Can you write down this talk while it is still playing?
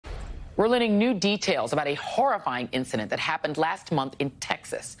We're learning new details about a horrifying incident that happened last month in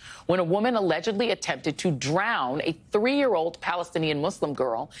Texas when a woman allegedly attempted to drown a 3-year-old Palestinian Muslim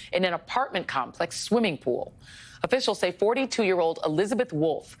girl in an apartment complex swimming pool. Officials say 42-year-old Elizabeth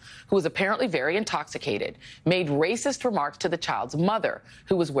Wolfe, who was apparently very intoxicated, made racist remarks to the child's mother,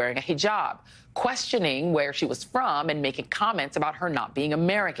 who was wearing a hijab, questioning where she was from and making comments about her not being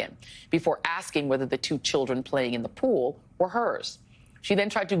American, before asking whether the 2 children playing in the pool were hers. She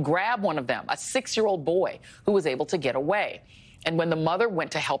then tried to grab one of them, a 6-year-old boy, who was able to get away. And when the mother went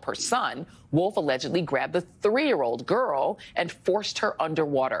to help her son, Wolfe allegedly grabbed the 3-year-old girl and forced her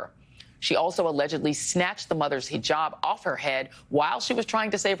underwater. She also allegedly snatched the mother's hijab off her head while she was trying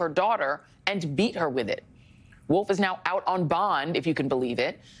to save her daughter and beat her with it. Wolfe is now out on bond, if you can believe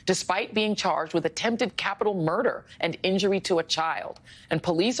it, despite being charged with attempted capital murder and injury to a child. And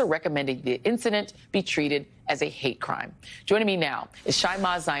police are recommending the incident be treated as a hate crime. Joining me now is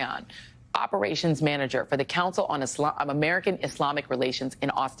Shaima Zayan, Operations Manager for the Council on American Islamic Relations in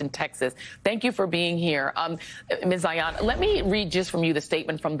Austin, Texas. Thank you for being here. Ms. Zayan, let me read just from you the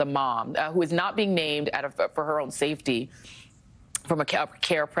statement from the mom, who is not being named for her own safety. From a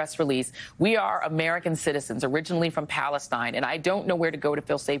CAIR press release, we are American citizens, originally from Palestine, and I don't know where to go to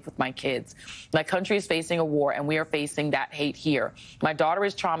feel safe with my kids. My country is facing a war, and we are facing that hate here. My daughter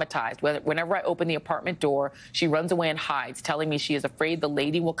is traumatized. Whenever I open the apartment door, she runs away and hides, telling me she is afraid the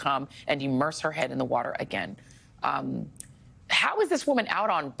lady will come and immerse her head in the water again. How is this woman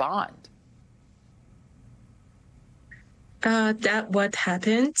out on bond? That what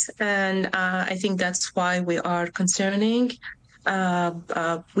happened, and I think that's why we are concerning.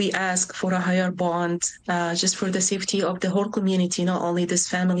 We ask for a higher bond just for the safety of the whole community, not only this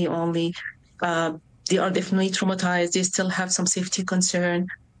family only. They are definitely traumatized. They still have some safety concern.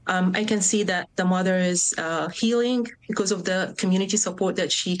 I can see that the mother is healing because of the community support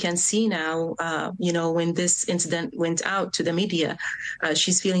that she can see now. When this incident went out to the media,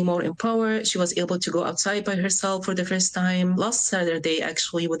 she's feeling more empowered. She was able to go outside by herself for the first time last Saturday,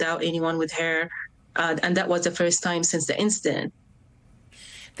 actually, without anyone with her. And that was the first time since the incident.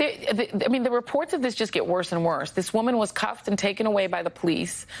 The reports of this just get worse and worse. This woman was cuffed and taken away by the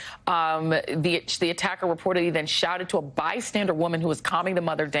police. The attacker reportedly then shouted to a bystander woman who was calming the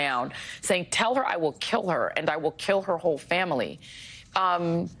mother down, saying, "Tell her I will kill her, and I will kill her whole family."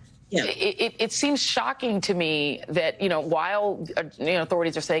 It seems shocking to me that, while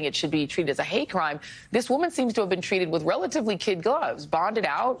authorities are saying it should be treated as a hate crime, this woman seems to have been treated with relatively kid gloves, bonded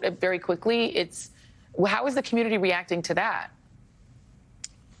out very quickly. How is the community reacting to that?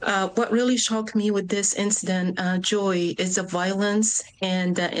 What really shocked me with this incident, Joy, is the violence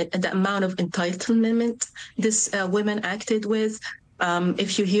and the amount of entitlement this woman acted with.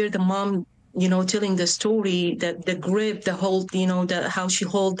 If you hear the mom, telling the story, that the grip, the hold, how she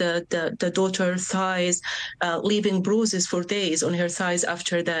hold the daughter's thighs, leaving bruises for days on her thighs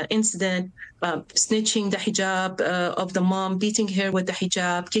after the incident, snitching the hijab of the mom, beating her with the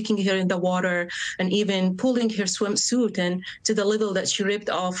hijab, kicking her in the water, and even pulling her swimsuit and to the level that she ripped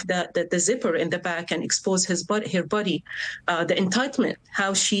off the zipper in the back and exposed her body. The entitlement,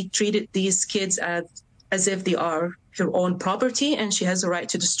 how she treated these kids as if they are her own property and she has a right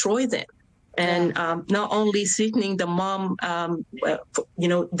to destroy them. And not only threatening the mom,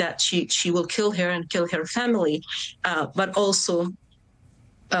 that she will kill her and kill her family, but also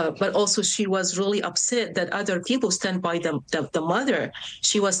she was really upset that other people stand by the mother.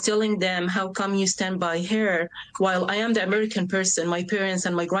 She was telling them, "How come you stand by her while I am the American person? My parents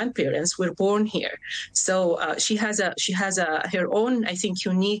and my grandparents were born here." So she has her own, I think,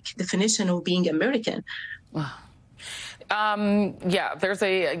 unique definition of being American. Wow. The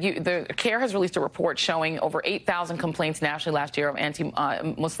CAIR has released a report showing over 8,000 complaints nationally last year of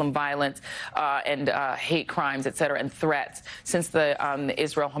anti-Muslim violence and hate crimes, et cetera, and threats since the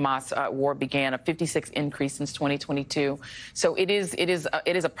Israel-Hamas war began, a 56% increase since 2022. So it is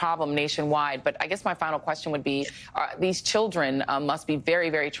a problem nationwide. But I guess my final question would be, these children must be very,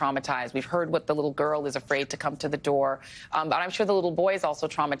 very traumatized. We've heard what the little girl is afraid to come to the door, but I'm sure the little boy is also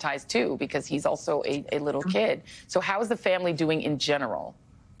traumatized too because he's also a little kid. So how is the family doing in general?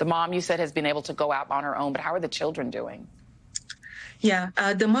 The mom, you said, has been able to go out on her own, but how are the children doing? Yeah,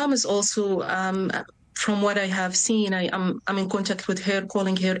 the mom is also, from what I have seen, I'm in contact with her,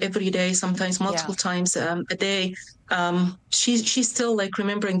 calling her every day, sometimes multiple times a day. She's still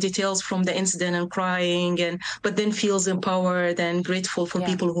remembering details from the incident and crying, but then feels empowered and grateful for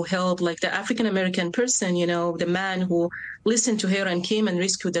people who helped, like the African American person, the man who listened to her and came and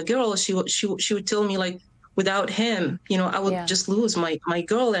rescued the girl. She would tell me, without him, I would just lose my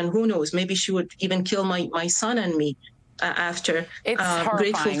girl, and who knows, maybe she would even kill my son and me. after. It's Grateful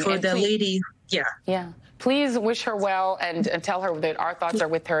horrifying. for the lady. Yeah. Yeah. Please wish her well and tell her that our thoughts are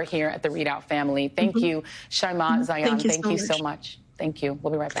with her here at the ReidOut family. Thank you, Shaima Zayan. Thank you so much. Thank you.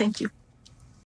 We'll be right back. Thank you.